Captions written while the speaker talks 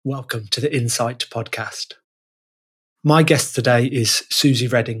Welcome to the Insight podcast. My guest today is Suzy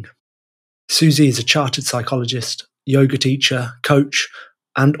Reading. Suzy is a chartered psychologist, yoga teacher, coach,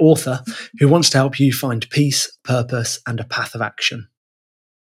 and author who wants to help you find peace, purpose, and a path of action.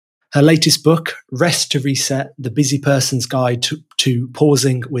 Her latest book, Rest to Reset, The Busy Person's Guide to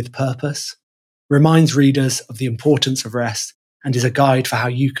Pausing with Purpose, reminds readers of the importance of rest and is a guide for how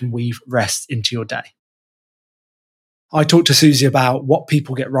you can weave rest into your day. I talked to Suzy about what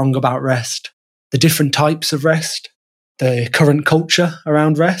people get wrong about rest, the different types of rest, the current culture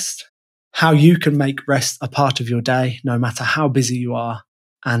around rest, how you can make rest a part of your day, no matter how busy you are,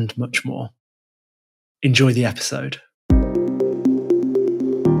 and much more. Enjoy the episode.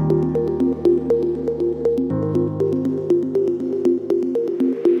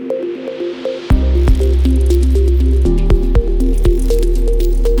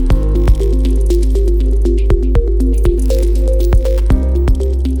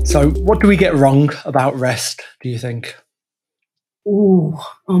 So what do we get wrong about rest, do you think? Oh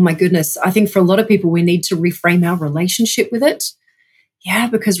my goodness. I think for a lot of people, we need to reframe our relationship with it. Yeah,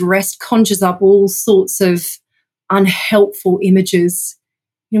 because rest conjures up all sorts of unhelpful images.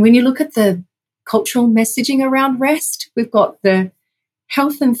 When you look at the cultural messaging around rest, we've got the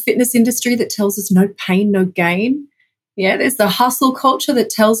health and fitness industry that tells us no pain, no gain. Yeah, there's the hustle culture that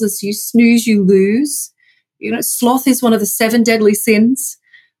tells us you snooze, you lose. Sloth is one of the 7 deadly sins.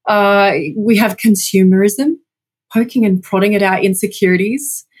 We have consumerism, poking and prodding at our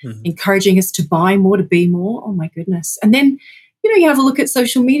insecurities, encouraging us to buy more, to be more. Oh, my goodness. And then, you have a look at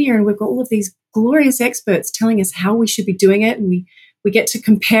social media and we've got all of these glorious experts telling us how we should be doing it. And we get to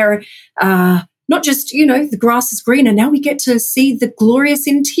compare not just, the grass is greener. Now we get to see the glorious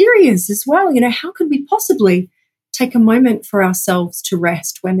interiors as well. How could we possibly take a moment for ourselves to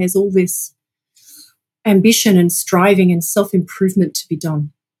rest when there's all this ambition and striving and self-improvement to be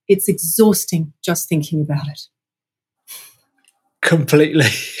done? It's exhausting just thinking about it. Completely.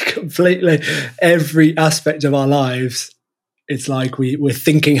 Every aspect of our lives, it's like we're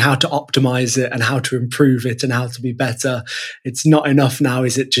thinking how to optimize it and how to improve it and how to be better. It's not enough now,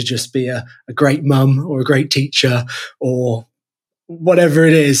 is it, to just be a great mum or a great teacher or whatever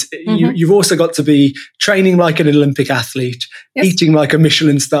it is. You've also got to be training like an Olympic athlete, yes, eating like a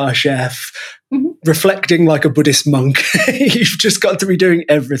Michelin star chef, reflecting like a Buddhist monk. You've just got to be doing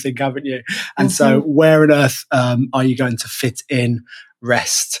everything, haven't you? And so where on earth are you going to fit in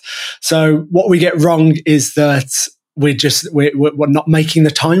rest? So what we get wrong is that we're not making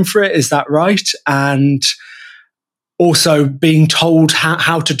the time for it. Is that right? And also being told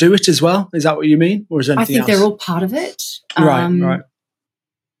how to do it as well. Is that what you mean? Or is there anything else? I think they're all part of it. Right.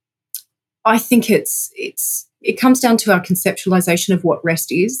 I think it comes down to our conceptualization of what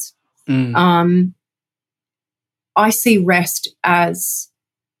rest is. I see rest as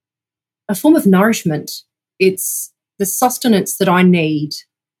a form of nourishment. It's the sustenance that I need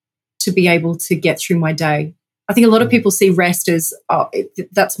to be able to get through my day. I think a lot of people see rest as,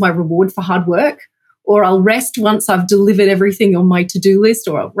 that's my reward for hard work, or I'll rest once I've delivered everything on my to-do list,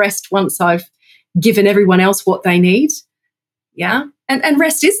 or I'll rest once I've given everyone else what they need. Yeah. And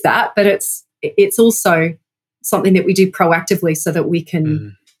rest is that, but it's also something that we do proactively so that we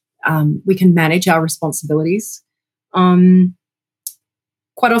can manage our responsibilities. Quite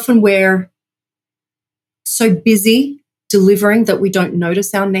often we're so busy delivering that we don't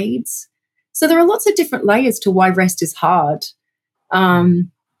notice our needs. So there are lots of different layers to why rest is hard.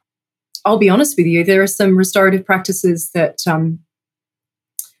 I'll be honest with you, there are some restorative practices that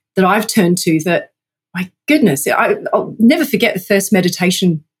I've turned to that, my goodness, I'll never forget the first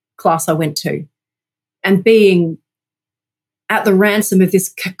meditation class I went to and being at the ransom of this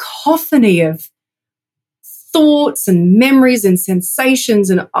cacophony of thoughts and memories and sensations.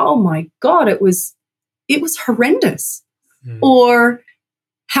 And oh my God, it was horrendous. Or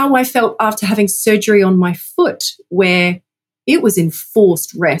how I felt after having surgery on my foot, where it was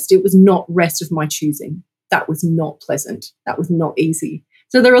enforced rest. It was not rest of my choosing. That was not pleasant. That was not easy.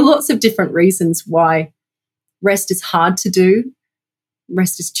 So there are lots of different reasons why rest is hard to do.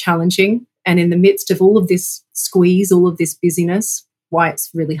 Rest is challenging. And in the midst of all of this squeeze, all of this busyness, why it's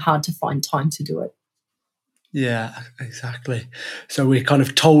really hard to find time to do it. Yeah, exactly. So we're kind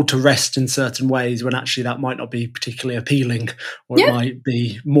of told to rest in certain ways when actually that might not be particularly appealing, or it might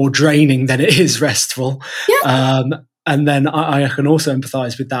be more draining than it is restful. Yeah. And then I can also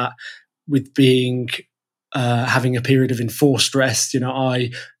empathise with that, with being having a period of enforced rest.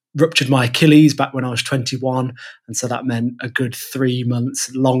 I ruptured my Achilles back when I was 21, and so that meant a good 3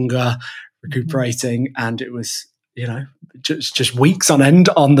 months longer recuperating, and it was just weeks on end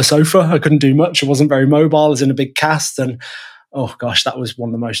on the sofa. I couldn't do much. I wasn't very mobile. I was in a big cast, and oh gosh, that was one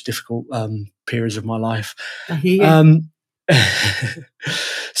of the most difficult periods of my life. I hear you.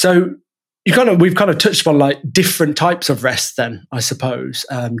 So we've kind of touched upon like different types of rest then, I suppose,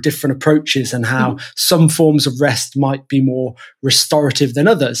 different approaches, and how some forms of rest might be more restorative than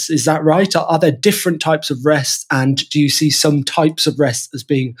others. Is that right? Are there different types of rest, and do you see some types of rest as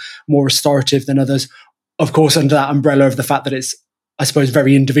being more restorative than others? Of course, under that umbrella of the fact that it's, I suppose,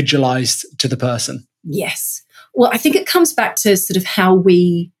 very individualized to the person. Yes. Well, I think it comes back to sort of how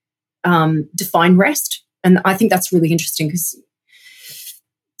we define rest. And I think that's really interesting, because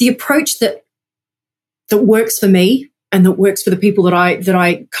the approach that works for me and that works for the people that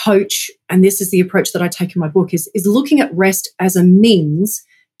I coach, and this is the approach that I take in my book, is looking at rest as a means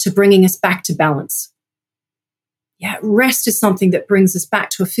to bringing us back to balance. Yeah, rest is something that brings us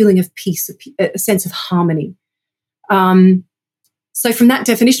back to a feeling of peace, a sense of harmony. So from that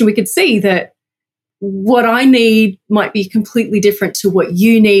definition, we could see that what I need might be completely different to what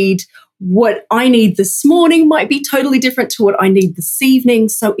you need. What I need this morning might be totally different to what I need this evening.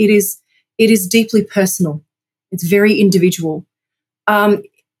 So it is deeply personal. It's very individual.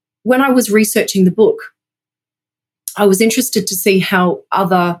 When I was researching the book, I was interested to see how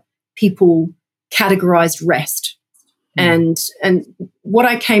other people categorized rest. And what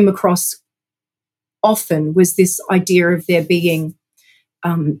I came across often was this idea of there being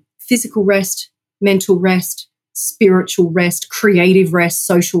physical rest, mental rest, spiritual rest, creative rest,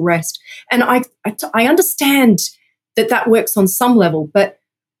 social rest. And I understand that works on some level, but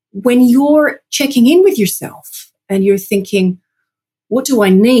when you're checking in with yourself and you're thinking, what do I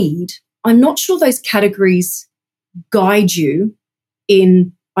need? I'm not sure those categories guide you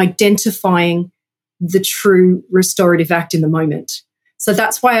in identifying the true restorative act in the moment. So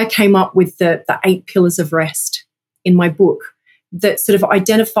that's why I came up with the 8 pillars of rest in my book, that sort of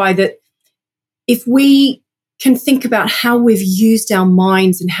identify that if we can think about how we've used our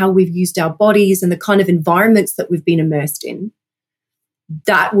minds and how we've used our bodies and the kind of environments that we've been immersed in,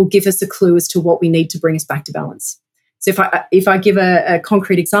 that will give us a clue as to what we need to bring us back to balance. So if I give a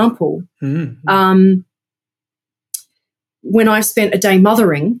concrete example, when I've spent a day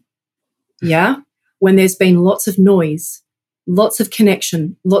mothering, when there's been lots of noise, lots of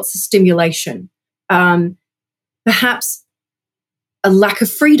connection, lots of stimulation, perhaps a lack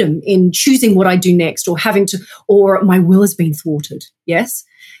of freedom in choosing what I do next, or my will has been thwarted. Yes.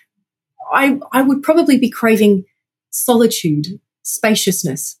 I would probably be craving solitude,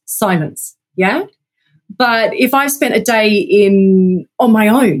 spaciousness, silence. Yeah. But if I've spent a day on my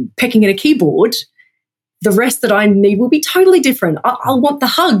own, pecking at a keyboard, the rest that I need will be totally different. I'll want the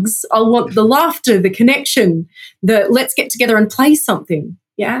hugs. I'll want the laughter, the connection, the let's get together and play something.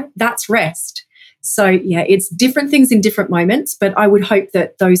 Yeah. That's rest. So, it's different things in different moments, but I would hope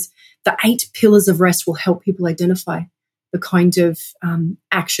that the 8 pillars of rest will help people identify the kind of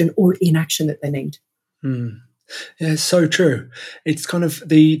action or inaction that they need. Yeah, it's so true. It's kind of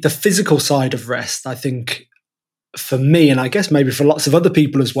the physical side of rest, I think, for me, and I guess maybe for lots of other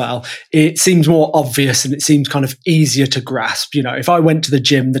people as well, it seems more obvious and it seems kind of easier to grasp. You know, if I went to the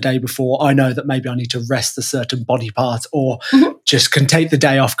gym the day before, I know that maybe I need to rest a certain body part, or just can take the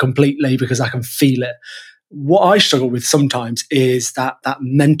day off completely because I can feel it. What I struggle with sometimes is that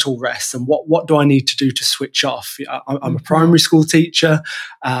mental rest, and what do I need to do to switch off? I'm a primary school teacher,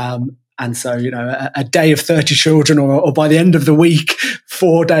 and so, a day of 30 children, or by the end of the week,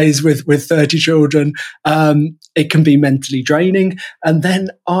 4 days with 30 children, it can be mentally draining. And then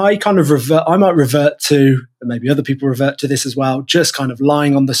I might revert to, and maybe other people revert to this as well, just kind of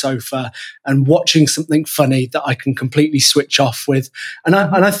lying on the sofa and watching something funny that I can completely switch off with. And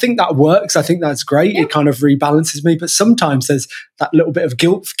I think that works. I think that's great. Yeah. It kind of rebalances me. But sometimes there's that little bit of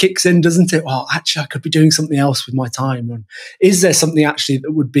guilt kicks in, doesn't it? Well, actually, I could be doing something else with my time. And is there something actually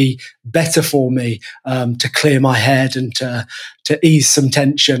that would be better for me to clear my head and to ease some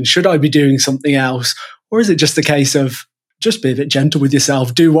tension? Should I be doing something else? Or is it just a case of just be a bit gentle with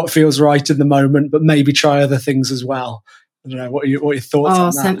yourself, do what feels right in the moment, but maybe try other things as well? I don't know, what are your thoughts on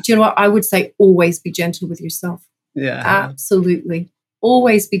that? Sam, do you know what? I would say always be gentle with yourself. Yeah. Absolutely.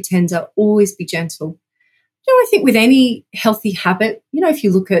 Always be tender, always be gentle. I think with any healthy habit, if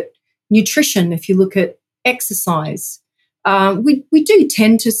you look at nutrition, if you look at exercise, we do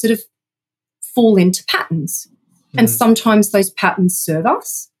tend to sort of fall into patterns. And sometimes those patterns serve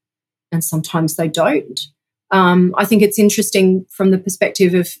us and sometimes they don't. I think it's interesting from the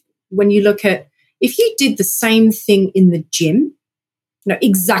perspective of when you look at, if you did the same thing in the gym,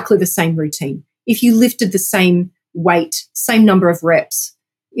 exactly the same routine, if you lifted the same weight, same number of reps,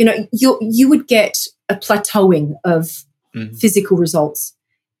 you would get a plateauing of physical results.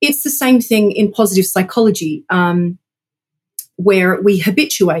 It's the same thing in positive psychology. where we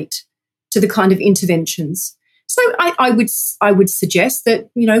habituate to the kind of interventions. So I would suggest that,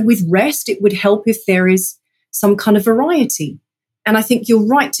 with rest, it would help if there is some kind of variety. And I think you're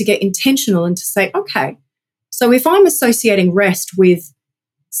right to get intentional and to say, okay, so if I'm associating rest with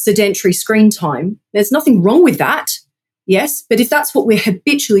sedentary screen time, there's nothing wrong with that. Yes. But if that's what we're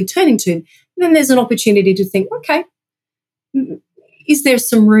habitually turning to, then there's an opportunity to think, okay, is there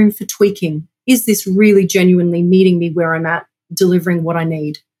some room for tweaking? Is this really genuinely meeting me where I'm at, delivering what I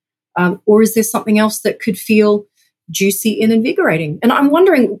need? Or is there something else that could feel juicy and invigorating? And I'm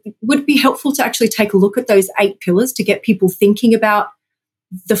wondering, would it be helpful to actually take a look at those 8 pillars to get people thinking about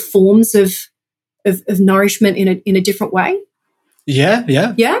the forms of nourishment in a different way? Yeah.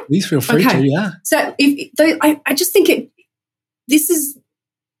 Yeah? Please feel free to, yeah. So I just think it's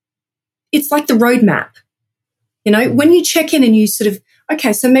like the roadmap. When you check in and you sort of,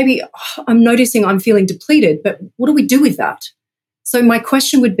 okay, so maybe I'm noticing I'm feeling depleted, but what do we do with that? So my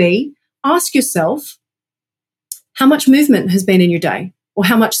question would be, ask yourself, how much movement has been in your day, or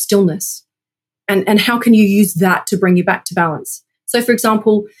how much stillness? And how can you use that to bring you back to balance? So, for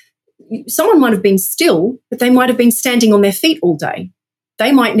example, someone might have been still, but they might have been standing on their feet all day.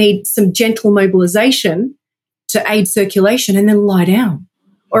 They might need some gentle mobilization to aid circulation and then lie down.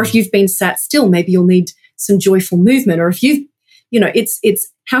 Or if you've been sat still, maybe you'll need some joyful movement. Or if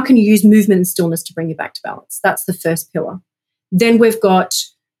it's how can you use movement and stillness to bring you back to balance? That's the first pillar. Then we've got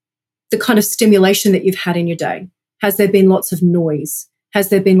the kind of stimulation that you've had in your day. Has there been lots of noise? Has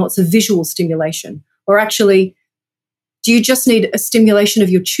there been lots of visual stimulation? Or actually, do you just need a stimulation of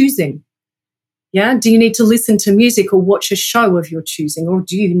your choosing? Yeah. Do you need to listen to music or watch a show of your choosing? Or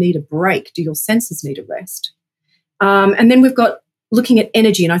do you need a break? Do your senses need a rest? And then we've got looking at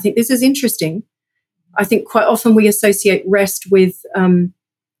energy. And I think this is interesting. I think quite often we associate rest with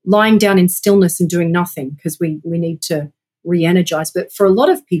lying down in stillness and doing nothing because we need to re-energize. But for a lot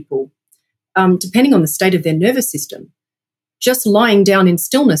of people, depending on the state of their nervous system, just lying down in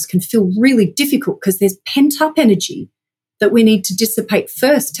stillness can feel really difficult because there's pent-up energy that we need to dissipate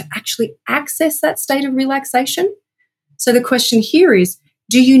first to actually access that state of relaxation. So the question here is,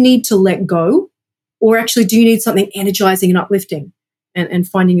 do you need to let go, or actually do you need something energizing and uplifting and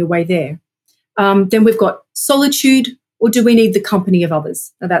finding your way there? Then we've got solitude, or do we need the company of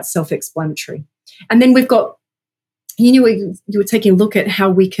others? Now, that's self-explanatory. And then we've got, you were taking a look at how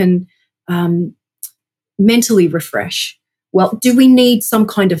we can mentally refresh. Well, do we need some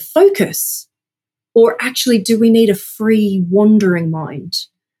kind of focus, or actually do we need a free wandering mind?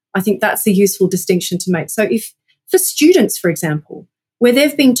 I think that's a useful distinction to make. So if for students, for example, where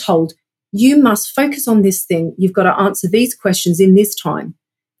they've been told, you must focus on this thing, you've got to answer these questions in this time,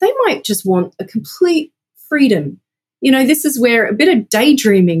 they might just want a complete freedom. This is where a bit of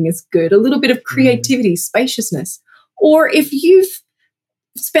daydreaming is good, a little bit of creativity, spaciousness. Or if you've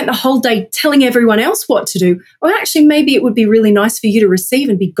spent the whole day telling everyone else what to do, well, actually, maybe it would be really nice for you to receive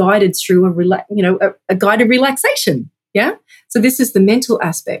and be guided through a guided relaxation. Yeah. So this is the mental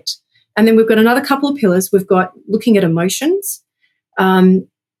aspect. And then we've got another couple of pillars. We've got looking at emotions.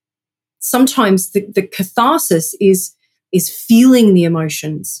 Sometimes the catharsis is feeling the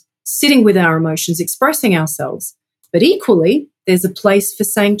emotions, sitting with our emotions, expressing ourselves. But equally, there's a place for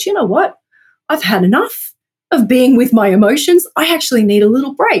saying, do you know what? I've had enough of being with my emotions. I actually need a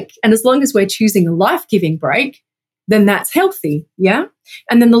little break. And as long as we're choosing a life-giving break, then that's healthy. Yeah.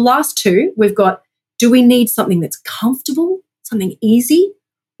 And then the last two, we've got, do we need something that's comfortable, something easy?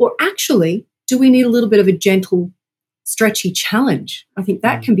 Or actually, do we need a little bit of a gentle, stretchy challenge? I think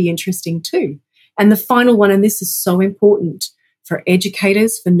that can be interesting too. And the final one, and this is so important for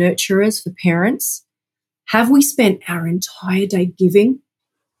educators, for nurturers, for parents, have we spent our entire day giving?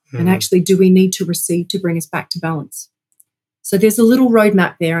 And actually, do we need to receive to bring us back to balance? So there's a little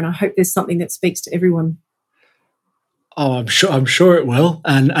roadmap there, and I hope there's something that speaks to everyone. Oh, I'm sure it will,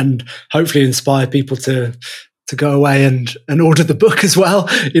 and hopefully inspire people to go away and order the book as well.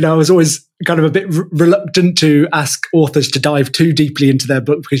 I was always kind of a bit reluctant to ask authors to dive too deeply into their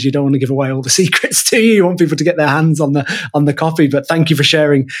book because you don't want to give away all the secrets to you. You want people to get their hands on the copy. But thank you for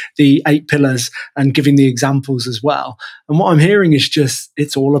sharing the 8 pillars and giving the examples as well. And what I'm hearing is just,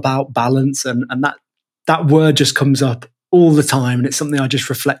 it's all about balance, and that word just comes up all the time. And it's something I just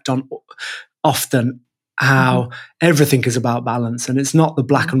reflect on often, how everything is about balance, and it's not the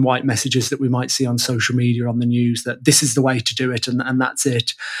black and white messages that we might see on social media, on the news, that this is the way to do it and that's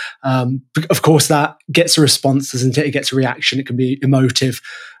it. Of course, that gets a response, doesn't it? It gets a reaction. It can be emotive.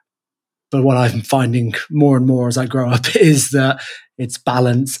 But what I'm finding more and more as I grow up is that it's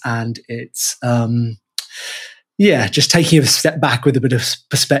balance, and it's Yeah, just taking a step back with a bit of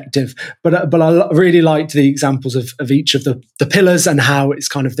perspective. But I really liked the examples of each of the pillars and how it's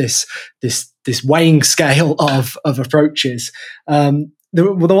kind of this weighing scale of approaches. The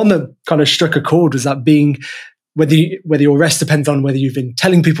one that kind of struck a chord was that being whether your rest depends on whether you've been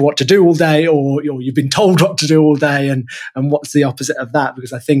telling people what to do all day or you've been told what to do all day, and what's the opposite of that.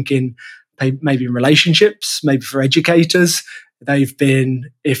 Because I think maybe in relationships, maybe for educators, they've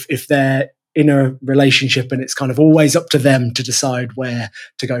been if they're in a relationship and it's kind of always up to them to decide where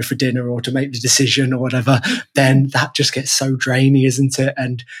to go for dinner or to make the decision or whatever, then that just gets so draining, isn't it?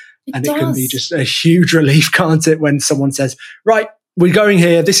 And it can be just a huge relief, can't it, when someone says, right, we're going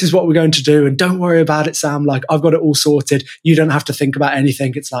here, this is what we're going to do, and don't worry about it, Sam, like I've got it all sorted, you don't have to think about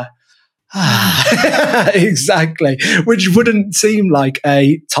anything. It's like, exactly, which wouldn't seem like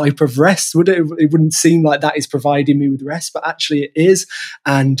a type of rest, would it? It wouldn't seem like that is providing me with rest, but actually it is.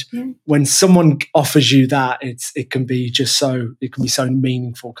 And when someone offers you that, it can be so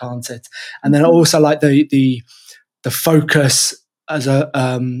meaningful, can't it? And then I also like the focus as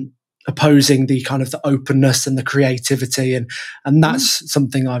opposing the kind of the openness and the creativity, and that's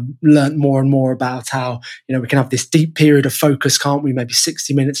something I've learned more and more about, how we can have this deep period of focus, can't we, maybe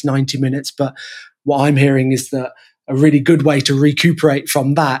 60 minutes, 90 minutes, but what I'm hearing is that a really good way to recuperate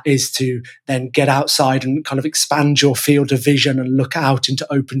from that is to then get outside and kind of expand your field of vision and look out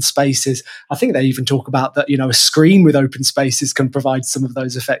into open spaces. I think they even talk about that, a screen with open spaces can provide some of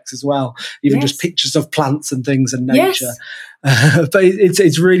those effects as well, even just pictures of plants and things and nature. But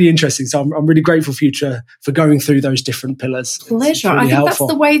it's really interesting. So I'm really grateful for you for going through those different pillars. Pleasure. Really I think helpful.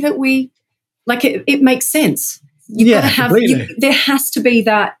 That's the way that we, like, it makes sense. You've got to have, there has to be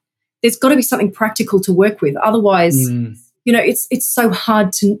that, there's got to be something practical to work with. Otherwise, it's so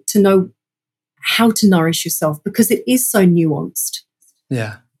hard to know how to nourish yourself because it is so nuanced.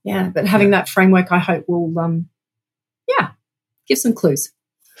 Yeah. Yeah. But having that framework, I hope will, give some clues.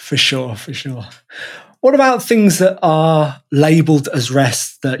 For sure. What about things that are labelled as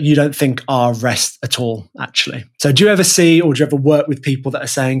rest that you don't think are rest at all, actually? So do you ever see, or do you ever work with people that are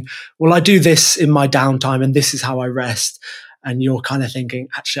saying, well, I do this in my downtime and this is how I rest? And you're kind of thinking,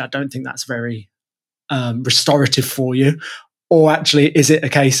 actually, I don't think that's very restorative for you. Or actually, is it a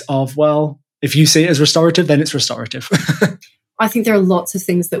case of, well, if you see it as restorative, then it's restorative? I think there are lots of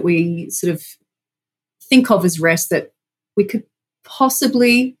things that we sort of think of as rest that we could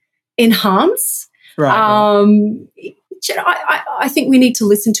possibly enhance. Right. I think we need to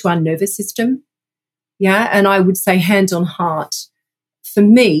listen to our nervous system. Yeah. And I would say, hand on heart, for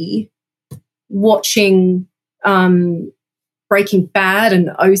me, watching Breaking Bad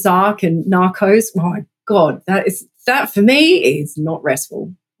and Ozark and Narcos, my God, that for me is not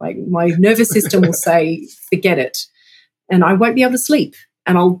restful. Like, my nervous system will say, forget it. And I won't be able to sleep.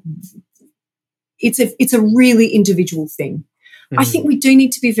 And it's a really individual thing. I think we do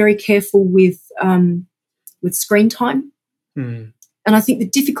need to be very careful with screen time. And I think the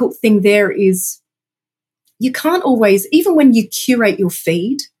difficult thing there is you can't always, even when you curate your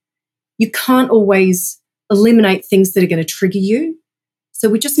feed, you can't always eliminate things that are going to trigger you. So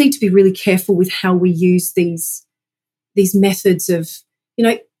we just need to be really careful with how we use these methods of,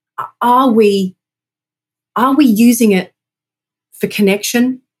 are we using it for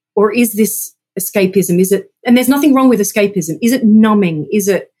connection, or is this escapism? Is it, and there's nothing wrong with escapism. Is it numbing? Is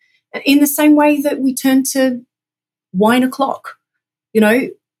it in the same way that we turn to wine o'clock?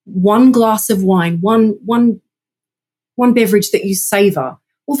 One glass of wine, one beverage that you savor.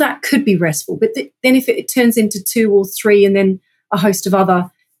 Well, that could be restful. But then if it turns into 2 or 3 and then a host of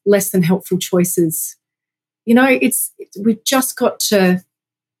other less than helpful choices, we've just got to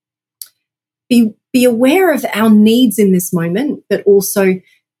be aware of our needs in this moment, but also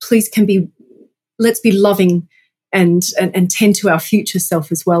let's be loving and tend to our future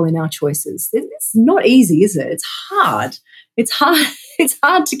self as well in our choices. It's not easy, is it? It's hard. It's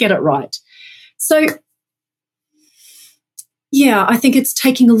hard to get it right. So, yeah, I think it's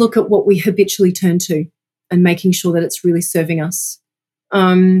taking a look at what we habitually turn to and making sure that it's really serving us.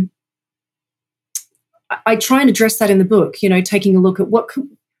 I try and address that in the book, taking a look at what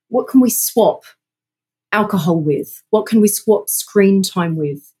can we swap alcohol with? What can we swap screen time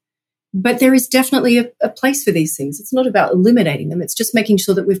with? But there is definitely a place for these things. It's not about eliminating them. It's just making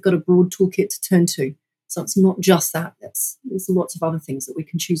sure that we've got a broad toolkit to turn to. So it's not just that. There's lots of other things that we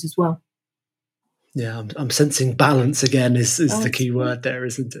can choose as well. Yeah, I'm sensing balance again is the key word there,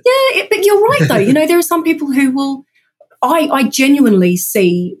 isn't it? Yeah, but you're right, though. There are some people who will – I genuinely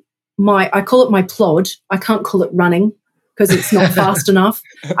see I call it my plod. I can't call it running because it's not fast enough.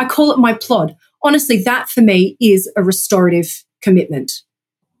 I call it my plod. Honestly, that for me is a restorative commitment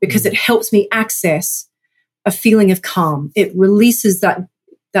because it helps me access a feeling of calm. It releases that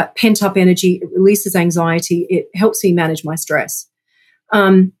pent-up energy. It releases anxiety. It helps me manage my stress.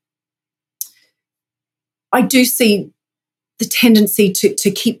 I do see the tendency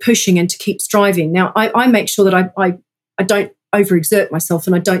to keep pushing and to keep striving. Now, I make sure that I don't overexert myself,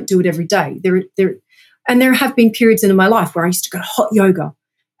 and I don't do it every day. There have been periods in my life where I used to go to hot yoga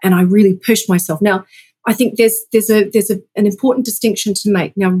and I really pushed myself. Now, I think there's an important distinction to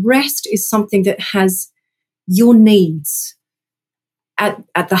make. Now, rest is something that has your needs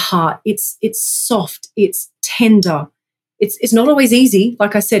at the heart. It's soft, it's tender. It's not always easy.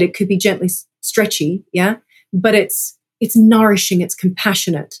 Like I said, it could be gently stretchy, yeah, but it's nourishing, it's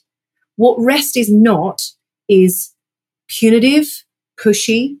compassionate. What rest is not is punitive,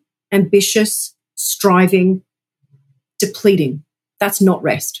 pushy, ambitious, striving, depleting. That's not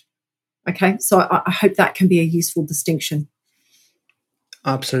rest. Okay, so I hope that can be a useful distinction.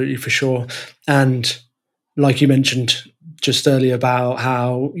 Absolutely, for sure. And like you mentioned just earlier about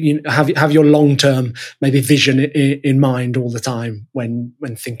how you have your long-term maybe vision in mind all the time when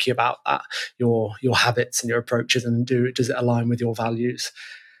thinking about that, your habits and your approaches, and does it align with your values?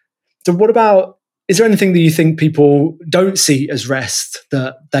 So what about, is there anything that you think people don't see as rest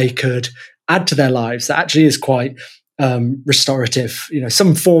that they could add to their lives that actually is quite restorative?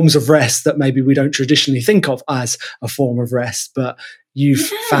 Some forms of rest that maybe we don't traditionally think of as a form of rest, but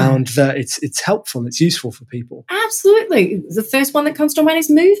you've found that it's helpful, it's useful for people. Absolutely. The first one that comes to mind is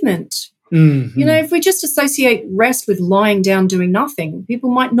movement. Mm-hmm. If we just associate rest with lying down doing nothing, people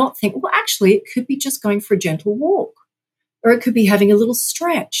might not think, well, actually, it could be just going for a gentle walk, or it could be having a little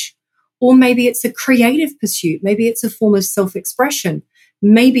stretch, or maybe it's a creative pursuit. Maybe it's a form of self-expression.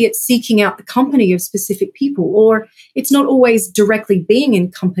 Maybe it's seeking out the company of specific people, or it's not always directly being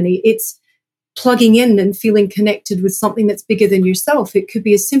in company. It's plugging in and feeling connected with something that's bigger than yourself. It could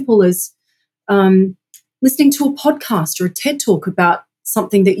be as simple as listening to a podcast or a TED Talk about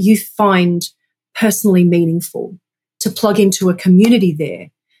something that you find personally meaningful, to plug into a community there.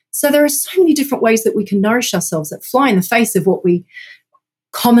 So there are so many different ways that we can nourish ourselves that fly in the face of what we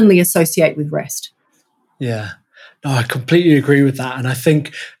commonly associate with rest. Yeah. No, I completely agree with that. And I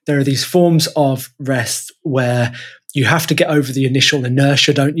think there are these forms of rest where you have to get over the initial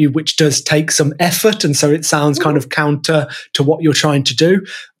inertia, don't you? Which does take some effort. And so it sounds kind of counter to what you're trying to do.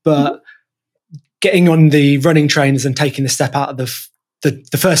 But getting on the running trainers and taking the step out of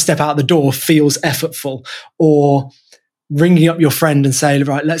the first step out the door feels effortful. Or ringing up your friend and saying,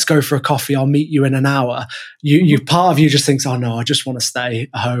 right, let's go for a coffee, I'll meet you in an hour. You part of you just thinks, oh no, I just want to stay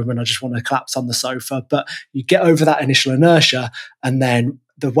at home and I just want to collapse on the sofa. But you get over that initial inertia, and then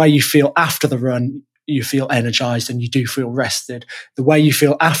the way you feel after the run, you feel energized and you do feel rested. The way you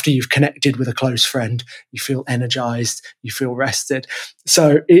feel after you've connected with a close friend, you feel energized, you feel rested.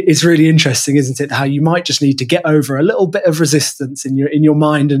 So it's really interesting, isn't it? How you might just need to get over a little bit of resistance in your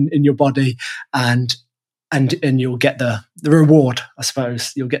mind and in your body, and you'll get the reward, I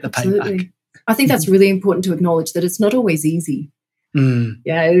suppose. You'll get the payback. I think that's really important to acknowledge, that it's not always easy. Mm.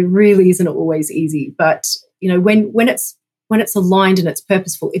 Yeah, it really isn't always easy. But when it's aligned and it's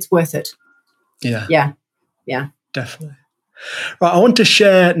purposeful, it's worth it. Yeah. Yeah. Definitely. Right, I want to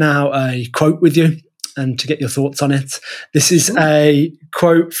share now a quote with you and to get your thoughts on it. This is a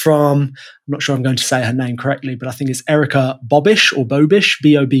quote from, I'm not sure I'm going to say her name correctly, but I think it's Erica Bobish or Bobish,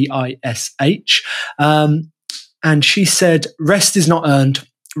 Bobish. And she said, rest is not earned.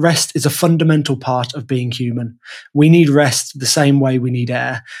 Rest is a fundamental part of being human. We need rest the same way we need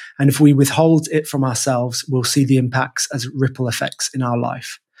air. And if we withhold it from ourselves, we'll see the impacts as ripple effects in our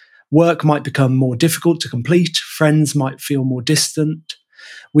life. Work might become more difficult to complete. Friends might feel more distant.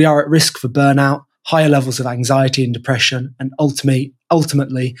 We are at risk for burnout, higher levels of anxiety and depression, and ultimately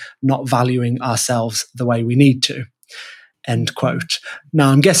not valuing ourselves the way we need to. End quote.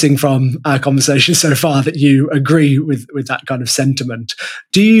 Now, I'm guessing from our conversation so far that you agree with that kind of sentiment.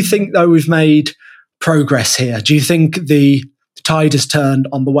 Do you think, though, we've made progress here? Do you think the tide has turned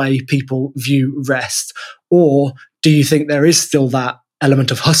on the way people view rest? Or do you think there is still that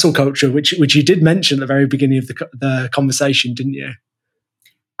element of hustle culture, which you did mention at the very beginning of the conversation, didn't you?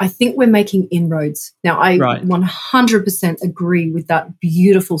 I think we're making inroads. Now, I 100% agree with that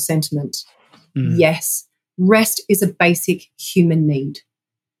beautiful sentiment. Mm. Yes, rest is a basic human need.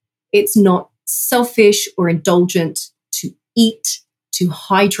 It's not selfish or indulgent to eat, to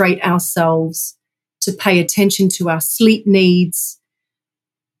hydrate ourselves, to pay attention to our sleep needs.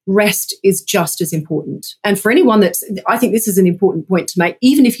 Rest is just as important. And for anyone I think this is an important point to make,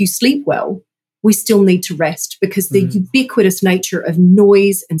 even if you sleep well, we still need to rest, because the ubiquitous nature of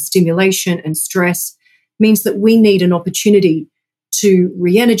noise and stimulation and stress means that we need an opportunity to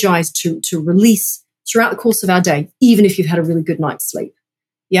re-energize, to release throughout the course of our day, even if you've had a really good night's sleep.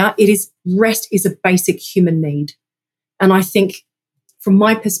 Yeah, rest is a basic human need. And I think from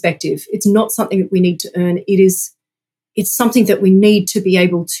my perspective, it's not something that we need to earn. It's something that we need to be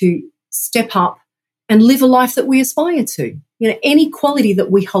able to step up and live a life that we aspire to. Any quality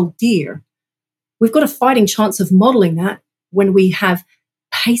that we hold dear, we've got a fighting chance of modeling that when we have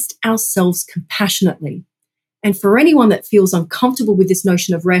paced ourselves compassionately. And for anyone that feels uncomfortable with this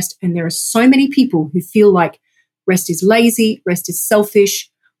notion of rest, and there are so many people who feel like rest is lazy, rest is selfish,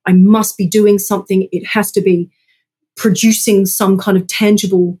 I must be doing something, it has to be producing some kind of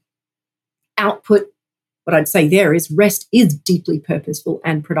tangible output. What I'd say there is rest is deeply purposeful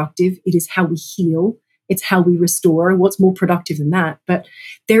and productive. It is how we heal. It's how we restore. What's more productive than that? But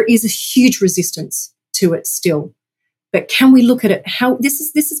there is a huge resistance to it still. But can we look at it how this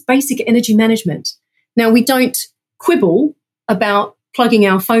is basic energy management? Now, we don't quibble about plugging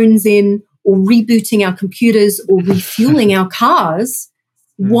our phones in or rebooting our computers or refueling our cars.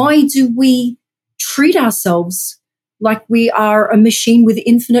 Why do we treat ourselves like we are a machine with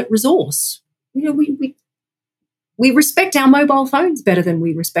infinite resource? We respect our mobile phones better than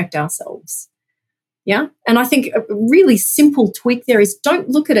we respect ourselves. Yeah. And I think a really simple tweak there is don't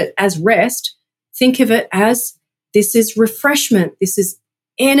look at it as rest. Think of it as this is refreshment. This is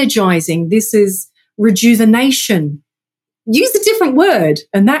energizing. This is rejuvenation. Use a different word,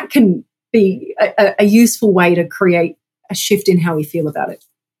 and that can be a useful way to create a shift in how we feel about it.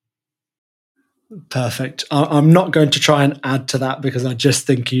 Perfect. I'm not going to try and add to that because I just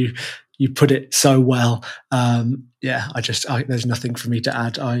think you put it so well. There's nothing for me to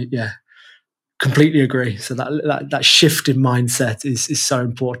add. Completely agree. So that shift in mindset is so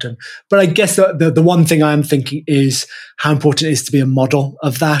important. But I guess the one thing I am thinking is how important it is to be a model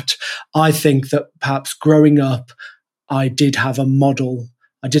of that. I think that perhaps growing up, I did have a model.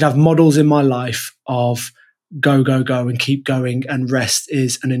 I did have models in my life of go, go, go and keep going, and rest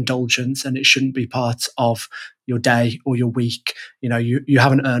is an indulgence and it shouldn't be part of your day or your week. You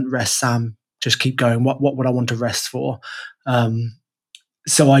haven't earned rest, Sam. Just keep going. What would I want to rest for?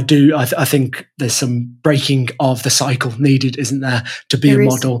 So I do. I think there's some breaking of the cycle needed, isn't there, to be a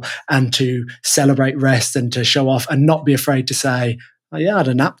model and to celebrate rest and to show off and not be afraid to say, oh, yeah, I had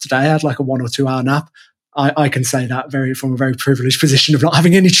a nap today. I had like a 1 or 2 hour nap. I can say that from a very privileged position of not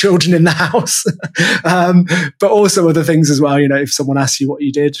having any children in the house, but also other things as well. If someone asks you what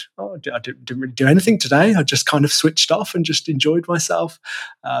you did, I didn't really do anything today. I just kind of switched off and just enjoyed myself.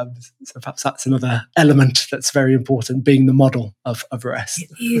 So perhaps that's another element that's very important, being the model of rest.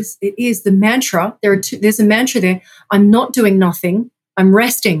 It is the mantra. There's a mantra there. I'm not doing nothing. I'm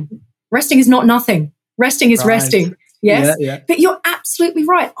resting. Resting is not nothing. Resting is resting. Yes. Yeah. But you're absolutely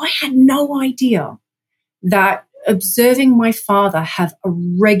right. I had no idea that observing my father have a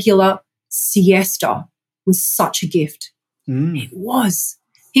regular siesta was such a gift. It was.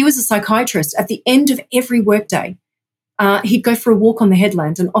 He was a psychiatrist. At the end of every workday, he'd go for a walk on the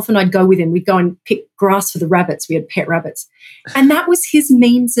headlands, and often I'd go with him. We'd go and pick grass for the rabbits. We had pet rabbits. And that was his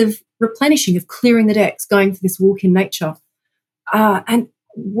means of replenishing, of clearing the decks, going for this walk in nature. And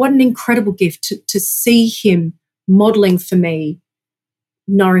what an incredible gift to see him modelling for me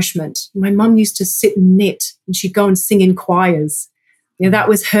nourishment. My mum used to sit and knit, and she'd go and sing in choirs. That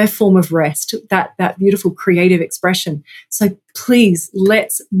was her form of rest, that beautiful creative expression. So please,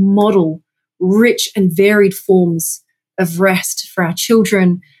 let's model rich and varied forms of rest for our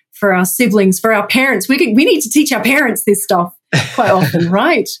children, for our siblings, for our parents. We need to teach our parents this stuff quite often,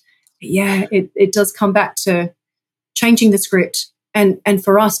 right? Yeah, it does come back to changing the script and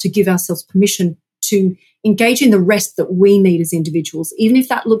for us to give ourselves permission to engage in the rest that we need as individuals, even if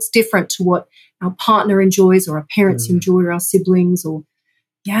that looks different to what our partner enjoys or our parents enjoy or our siblings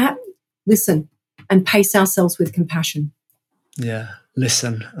listen and pace ourselves with compassion. Yeah,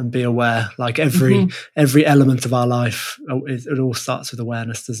 listen and be aware. Like every element of our life, it all starts with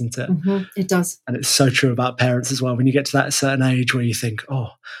awareness, doesn't it? It does. And it's so true about parents as well. When you get to that certain age where you think, oh,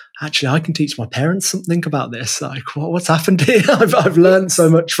 actually, I can teach my parents something about this. Like, what's happened here? I've learned so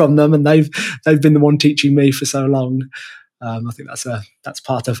much from them, and they've been the one teaching me for so long. I think that's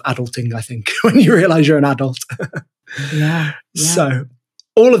part of adulting. I think when you realise you're an adult. Yeah. So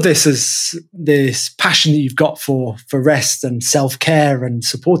all of this is this passion that you've got for rest and self-care and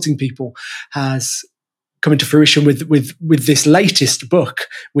supporting people has come into fruition with this latest book,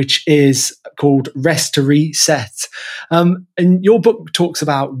 which is called Rest to Reset. And your book talks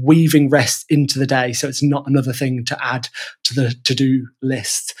about weaving rest into the day, so it's not another thing to add to the to-do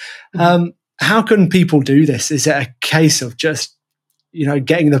list. How can people do this? Is it a case of just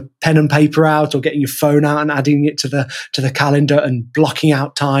getting the pen and paper out, or getting your phone out and adding it to the calendar and blocking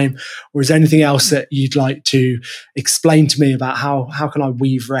out time? Or is there anything else that you'd like to explain to me about how can I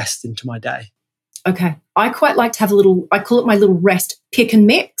weave rest into my day? Okay. I quite like to have I call it my little rest pick and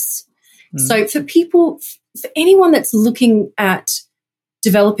mix. So for anyone that's looking at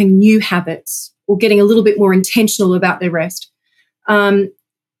developing new habits or getting a little bit more intentional about their rest,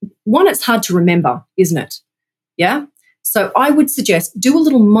 one, it's hard to remember, isn't it? Yeah. So I would suggest do a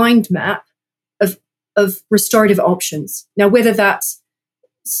little mind map of restorative options. Now, whether that's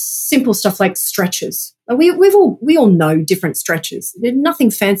simple stuff like stretches. We all know different stretches. There's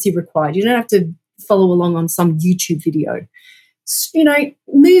nothing fancy required. You don't have to follow along on some YouTube video.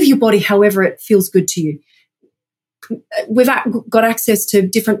 Move your body however it feels good to you. We've got access to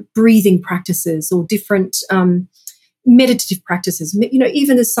different breathing practices or different meditative practices.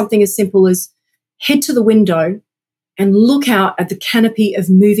 Even as something as simple as head to the window and look out at the canopy of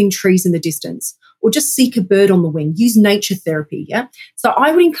moving trees in the distance, or just seek a bird on the wing. Use nature therapy, yeah? So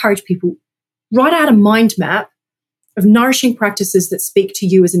I would encourage people, write out a mind map of nourishing practices that speak to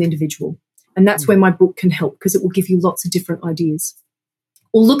you as an individual. And that's where my book can help, because it will give you lots of different ideas.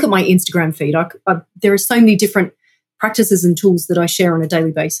 Or look at my Instagram feed. There are so many different practices and tools that I share on a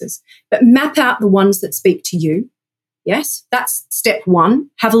daily basis. But map out the ones that speak to you. Yes, that's step one.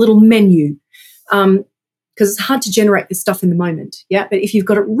 Have a little menu, because it's hard to generate this stuff in the moment. Yeah, but if you've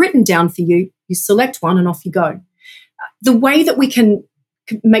got it written down for you, you select one and off you go. The way that we can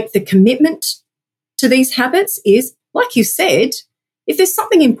make the commitment to these habits is, like you said, if there's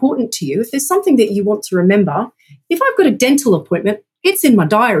something important to you, if there's something that you want to remember, if I've got a dental appointment, it's in my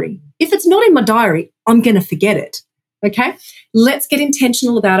diary. If it's not in my diary, I'm going to forget it. Okay? Let's get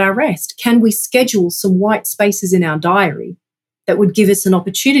intentional about our rest. Can we schedule some white spaces in our diary that would give us an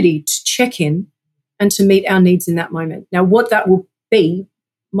opportunity to check in and to meet our needs in that moment? Now, what that will be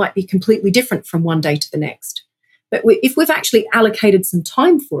might be completely different from one day to the next. But if we've actually allocated some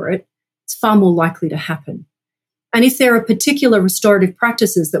time for it, it's far more likely to happen. And if there are particular restorative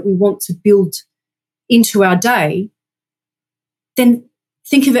practices that we want to build into our day, then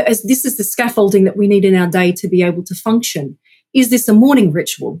think of it as this is the scaffolding that we need in our day to be able to function. Is this a morning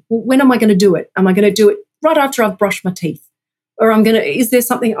ritual? Well, when am I going to do it? Am I going to do it right after I've brushed my teeth? Or is there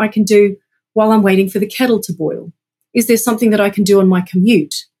something I can do while I'm waiting for the kettle to boil? Is there something that I can do on my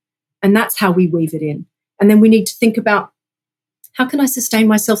commute? And that's how we weave it in. And then we need to think about, how can I sustain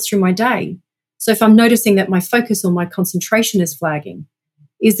myself through my day? So if I'm noticing that my focus or my concentration is flagging,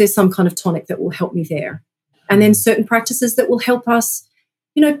 is there some kind of tonic that will help me there? And then certain practices that will help us,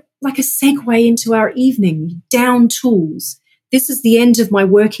 like a segue into our evening, down tools. This is the end of my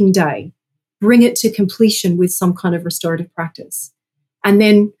working day. Bring it to completion with some kind of restorative practice. And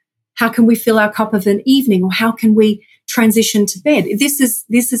then how can we fill our cup of an evening, or how can we transition to bed? This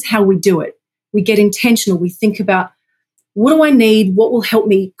is how we do it. We get intentional. We think about, what do I need? What will help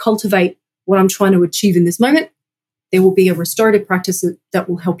me cultivate what I'm trying to achieve in this moment? There will be a restorative practice that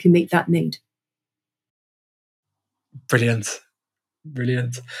will help you meet that need. Brilliant.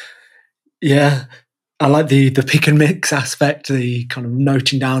 Yeah. I like the pick and mix aspect, the kind of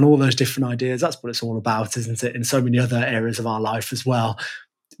noting down all those different ideas. That's what it's all about, isn't it? In so many other areas of our life as well.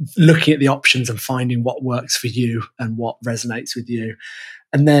 Looking at the options and finding what works for you and what resonates with you.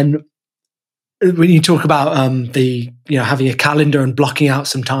 And then when you talk about having a calendar and blocking out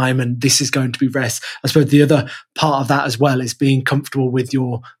some time, and this is going to be rest, I suppose the other part of that as well is being comfortable with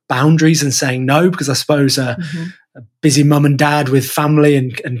your boundaries and saying no, because I suppose a busy mum and dad with family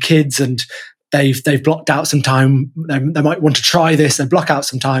and kids, and they've blocked out some time. They might want to try this. They block out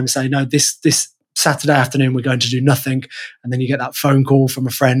some time, say no, this Saturday afternoon we're going to do nothing, and then you get that phone call from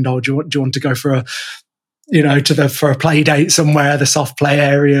a friend, oh, do you want to go for a play date somewhere, the soft play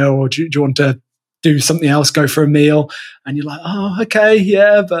area, or do you want to do something else, go for a meal? And you're like, oh, okay,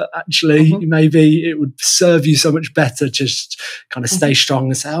 yeah, but actually maybe it would serve you so much better to just kind of stay strong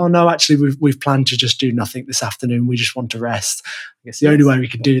and say, oh no, actually we've planned to just do nothing this afternoon. We just want to rest. I guess the only way we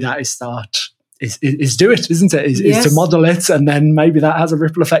can do that is do it, isn't it? Is to model it, and then maybe that has a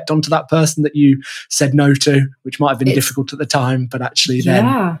ripple effect onto that person that you said no to, which might have been difficult at the time, but actually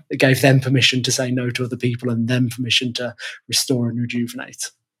then it gave them permission to say no to other people, and them permission to restore and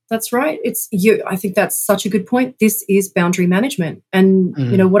rejuvenate. That's right. I think that's such a good point. This is boundary management. And,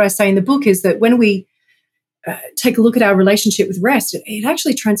 what I say in the book is that when we take a look at our relationship with rest, it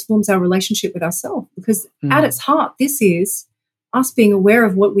actually transforms our relationship with ourselves, because at its heart, this is us being aware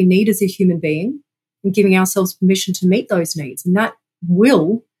of what we need as a human being and giving ourselves permission to meet those needs. And that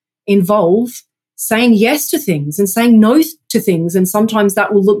will involve saying yes to things and saying no to things. And sometimes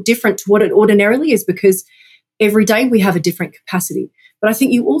that will look different to what it ordinarily is, because every day we have a different capacity. But I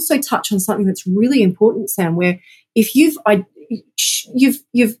think you also touch on something that's really important, Sam, where if you've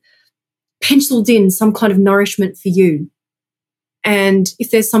penciled in some kind of nourishment for you, and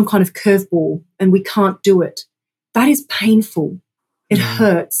if there's some kind of curveball and we can't do it, that is painful. It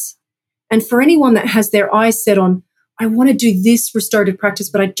hurts. And for anyone that has their eyes set on, I want to do this restorative practice,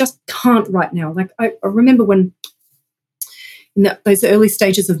 but I just can't right now. Like I remember when in those early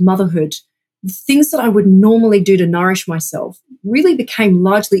stages of motherhood, the things that I would normally do to nourish myself really became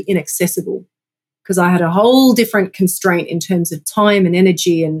largely inaccessible because I had a whole different constraint in terms of time and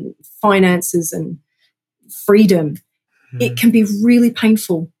energy and finances and freedom. It can be really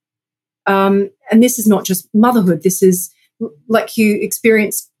painful. And this is not just motherhood. This is like you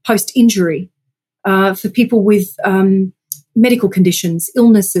experienced post-injury for people with medical conditions,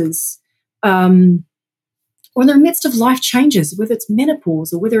 illnesses, or in the midst of life changes, whether it's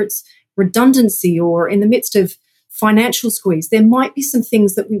menopause or whether it's redundancy or in the midst of financial squeeze. There might be some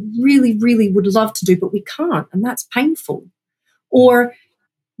things that we really, really would love to do, but we can't, and that's painful. Or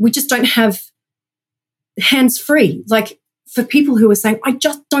we just don't have hands free. Like for people who are saying, I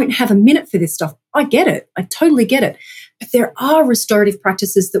just don't have a minute for this stuff. I get it. I totally get it. But there are restorative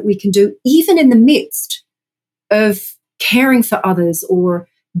practices that we can do even in the midst of caring for others or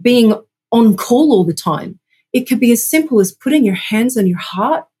being on call all the time. It could be as simple as putting your hands on your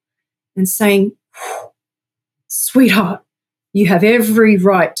heart and saying, sweetheart, you have every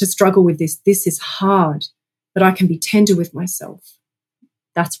right to struggle with this. This is hard, but I can be tender with myself.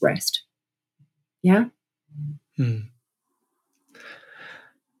 That's rest. Yeah? Are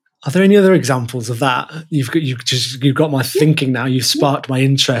there any other examples of that? You've got my thinking now. You've sparked my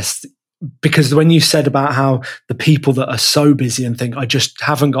interest, because when you said about how the people that are so busy and think, I just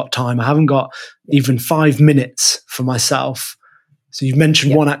haven't got time, I haven't got even 5 minutes for myself. So you've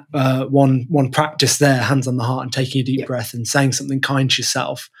mentioned one practice there, hands on the heart and taking a deep breath and saying something kind to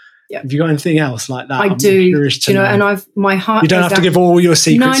yourself. Have you got anything else like that? I'm curious to know. And my heart. You don't have to give all your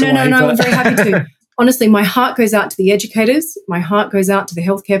secrets away. No. I'm very happy to. Honestly, my heart goes out to the educators. My heart goes out to the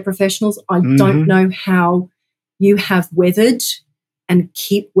healthcare professionals. I don't know how you have weathered and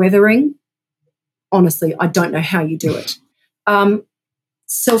keep weathering. Honestly, I don't know how you do it.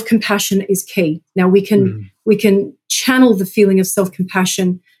 Self-compassion is key. Now we can channel the feeling of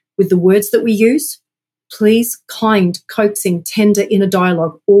self-compassion with the words that we use. Please, kind, coaxing, tender inner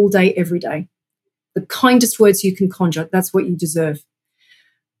dialogue all day, every day. The kindest words you can conjure, that's what you deserve.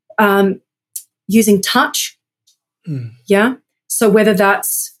 Using touch, So whether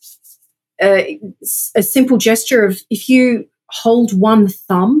that's a simple gesture of, if you hold one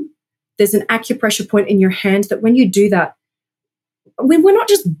thumb, there's an acupressure point in your hand that when you do that, we're not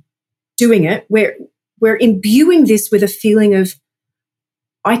just doing it, we're imbuing this with a feeling of,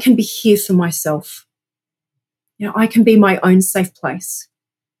 I can be here for myself. I can be my own safe place.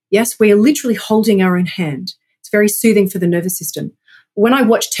 Yes, we are literally holding our own hand. It's very soothing for the nervous system. When I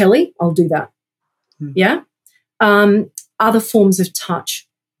watch telly, I'll do that. Other forms of touch.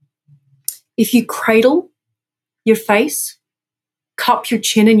 If you cradle your face, cup your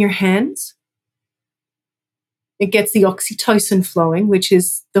chin in your hands, it gets the oxytocin flowing, which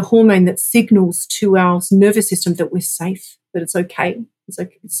is the hormone that signals to our nervous system that we're safe, that it's okay.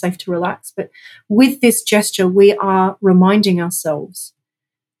 It's safe to relax. But with this gesture, we are reminding ourselves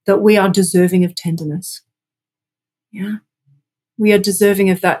that we are deserving of tenderness. We are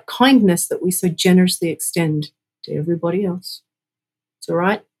deserving of that kindness that we so generously extend to everybody else. It's all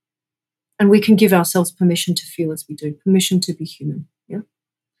right. And we can give ourselves permission to feel as we do, permission to be human.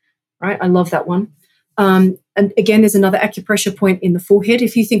 Right? I love that one. And again, there's another acupressure point in the forehead.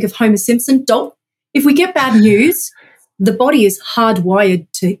 If you think of Homer Simpson, if we get bad news, the body is hardwired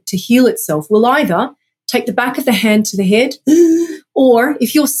to heal itself. We'll either take the back of the hand to the head, or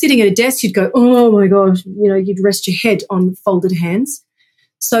if you're sitting at a desk, you'd go, oh my gosh, you'd rest your head on folded hands.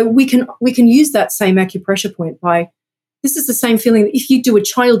 So we can use that same acupressure point this is the same feeling that if you do a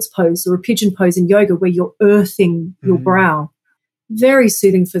child's pose or a pigeon pose in yoga where you're earthing your brow, very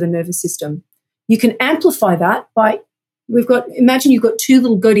soothing for the nervous system. You can amplify that imagine you've got two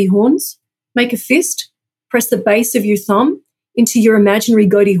little goatee horns, make a fist, press the base of your thumb into your imaginary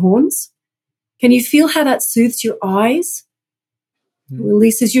goatee horns. Can you feel how that soothes your eyes? It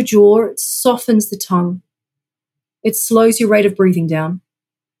releases your jaw, it softens the tongue. It slows your rate of breathing down.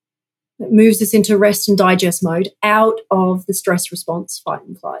 It moves us into rest and digest mode, out of the stress response, fight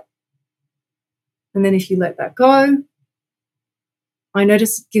and flight. And then if you let that go, I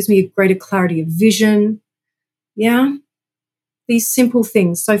notice it gives me a greater clarity of vision. These simple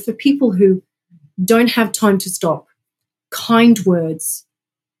things. So for people who don't have time to stop, kind words,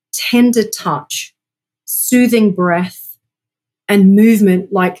 tender touch, soothing breath and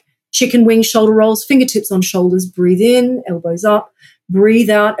movement, like chicken wing shoulder rolls, fingertips on shoulders, breathe in, elbows up, breathe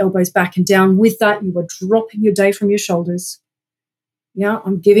out, elbows back and down. With that, you are dropping your day from your shoulders. Yeah,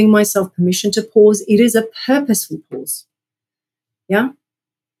 I'm giving myself permission to pause. It is a purposeful pause. Yeah,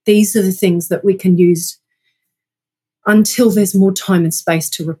 these are the things that we can use until there's more time and space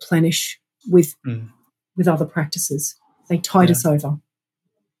to replenish with other practices. They tide us over.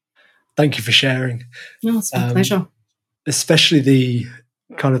 Thank you for sharing. No, it's my pleasure. Especially the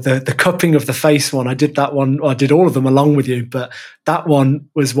kind of the cupping of the face one. I did that one. I did all of them along with you, but that one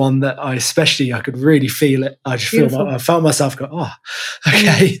was one that I could really feel it. I just I felt myself go, oh,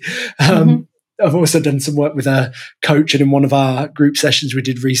 okay. I've also done some work with a coach, and in one of our group sessions we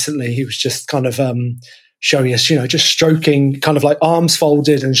did recently, he was just kind of showing us, just stroking, kind of like arms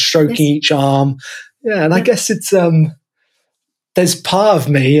folded and stroking each arm. Yeah, and I guess it's there's part of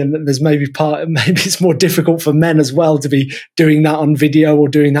me, and there's maybe it's more difficult for men as well to be doing that on video or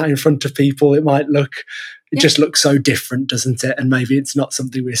doing that in front of people. It just looks so different, doesn't it? And maybe it's not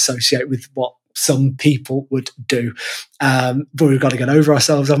something we associate with what some people would do. But we've got to get over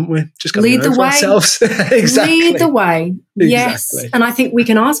ourselves, haven't we? Just got to get over ourselves. Exactly. Lead the way. Yes. Exactly. And I think we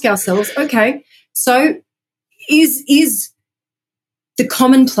can ask ourselves, okay, so is the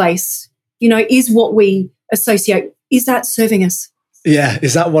commonplace, is what we associate, is that serving us? Yeah.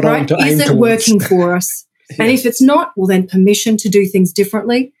 Is that what I want to aim towards? Is it working for us? And if it's not, well, then permission to do things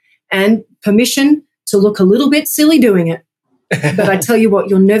differently and permission to look a little bit silly doing it. But I tell you what,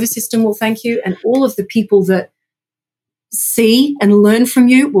 your nervous system will thank you, and all of the people that see and learn from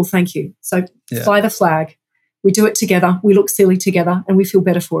you will thank you. So fly the flag. We do it together. We look silly together, and we feel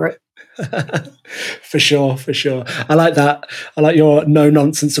better for it. For sure. I like that. I like your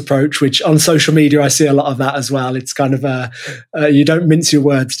no-nonsense approach, which on social media I see a lot of that as well. It's kind of you don't mince your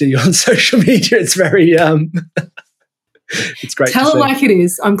words, do you, on social media? It's very it's great. Tell it like it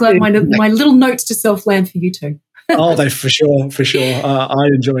is. I'm glad my little notes to self land for you too. Oh, they for sure. I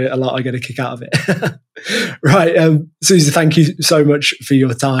enjoy it a lot. I get a kick out of it. Right, Suzy, thank you so much for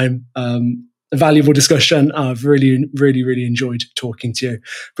your time. A valuable discussion. I've really, really, really enjoyed talking to you.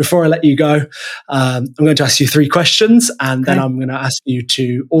 Before I let you go, I'm going to ask you 3 questions, and then I'm going to ask you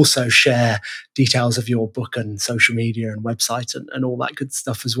to also share details of your book and social media and website and all that good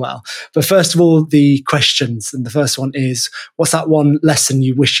stuff as well. But first of all, the questions. And the first one is, what's that one lesson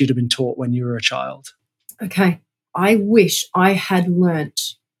you wish you'd have been taught when you were a child? Okay. I wish I had learnt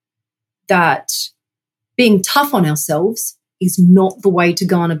that being tough on ourselves is not the way to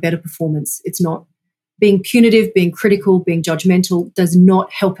go on a better performance. It's not. Being punitive, being critical, being judgmental does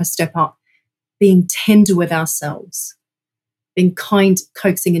not help us step up. Being tender with ourselves, being kind,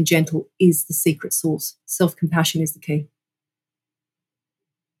 coaxing and gentle is the secret sauce. Self-compassion is the key.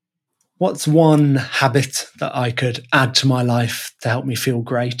 What's one habit that I could add to my life to help me feel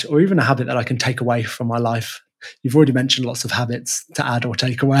great, or even a habit that I can take away from my life? You've already mentioned lots of habits to add or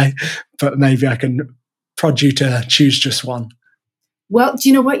take away, but maybe I can prod you to choose just one. Well, do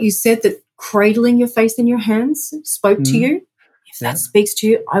you know what? You said that cradling your face in your hands spoke to you. If that speaks to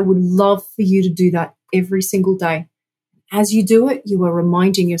you, I would love for you to do that every single day. As you do it, you are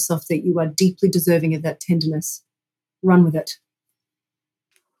reminding yourself that you are deeply deserving of that tenderness. Run with it.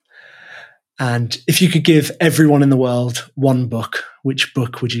 And if you could give everyone in the world one book, which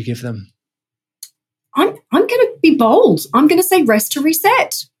book would you give them? I'm going to be bold. I'm going to say Rest to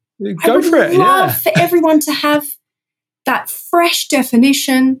Reset. Go for it. I would love for everyone to have that fresh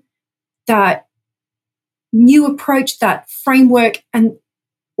definition, that new approach, that framework, and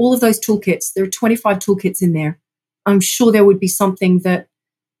all of those toolkits. There are 25 toolkits in there. I'm sure there would be something that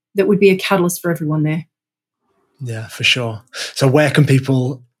would be a catalyst for everyone there. Yeah, for sure. So where can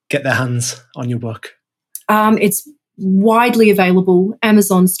people get their hands on your book? It's widely available.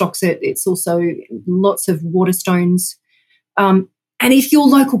 Amazon stocks it. It's also lots of Waterstones. And if your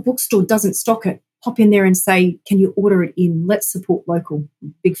local bookstore doesn't stock it, pop in there and say, can you order it in? Let's support local.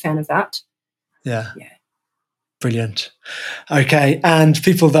 Big fan of that. Yeah. Brilliant. Okay. And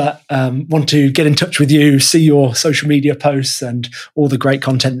people that want to get in touch with you, see your social media posts and all the great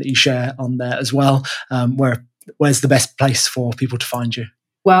content that you share on there as well, where's the best place for people to find you?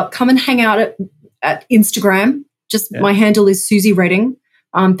 Well, come and hang out at Instagram. My handle is Suzy Reading.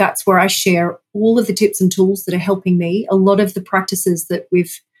 That's where I share all of the tips and tools that are helping me. A lot of the practices that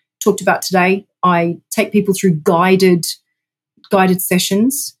we've talked about today, I take people through guided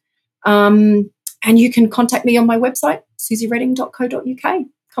sessions. And you can contact me on my website, suzyreading.co.uk.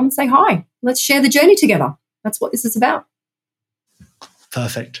 Come and say hi. Let's share the journey together. That's what this is about.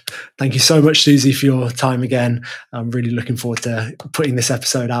 Perfect. Thank you so much, Suzy, for your time again. I'm really looking forward to putting this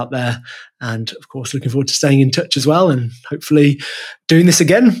episode out there. And of course, looking forward to staying in touch as well and hopefully doing this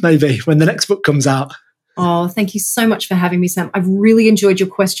again, maybe when the next book comes out. Oh, thank you so much for having me, Sam. I've really enjoyed your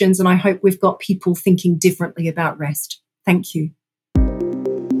questions and I hope we've got people thinking differently about rest. Thank you.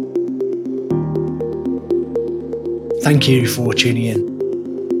 Thank you for tuning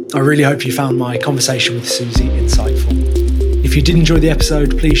in. I really hope you found my conversation with Suzy insightful. If you did enjoy the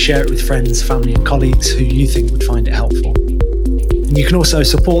episode, please share it with friends, family and colleagues who you think would find it helpful. And you can also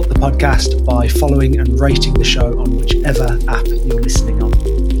support the podcast by following and rating the show on whichever app you're listening on.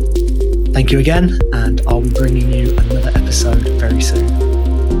 Thank you again, and I'll be bringing you another episode very soon.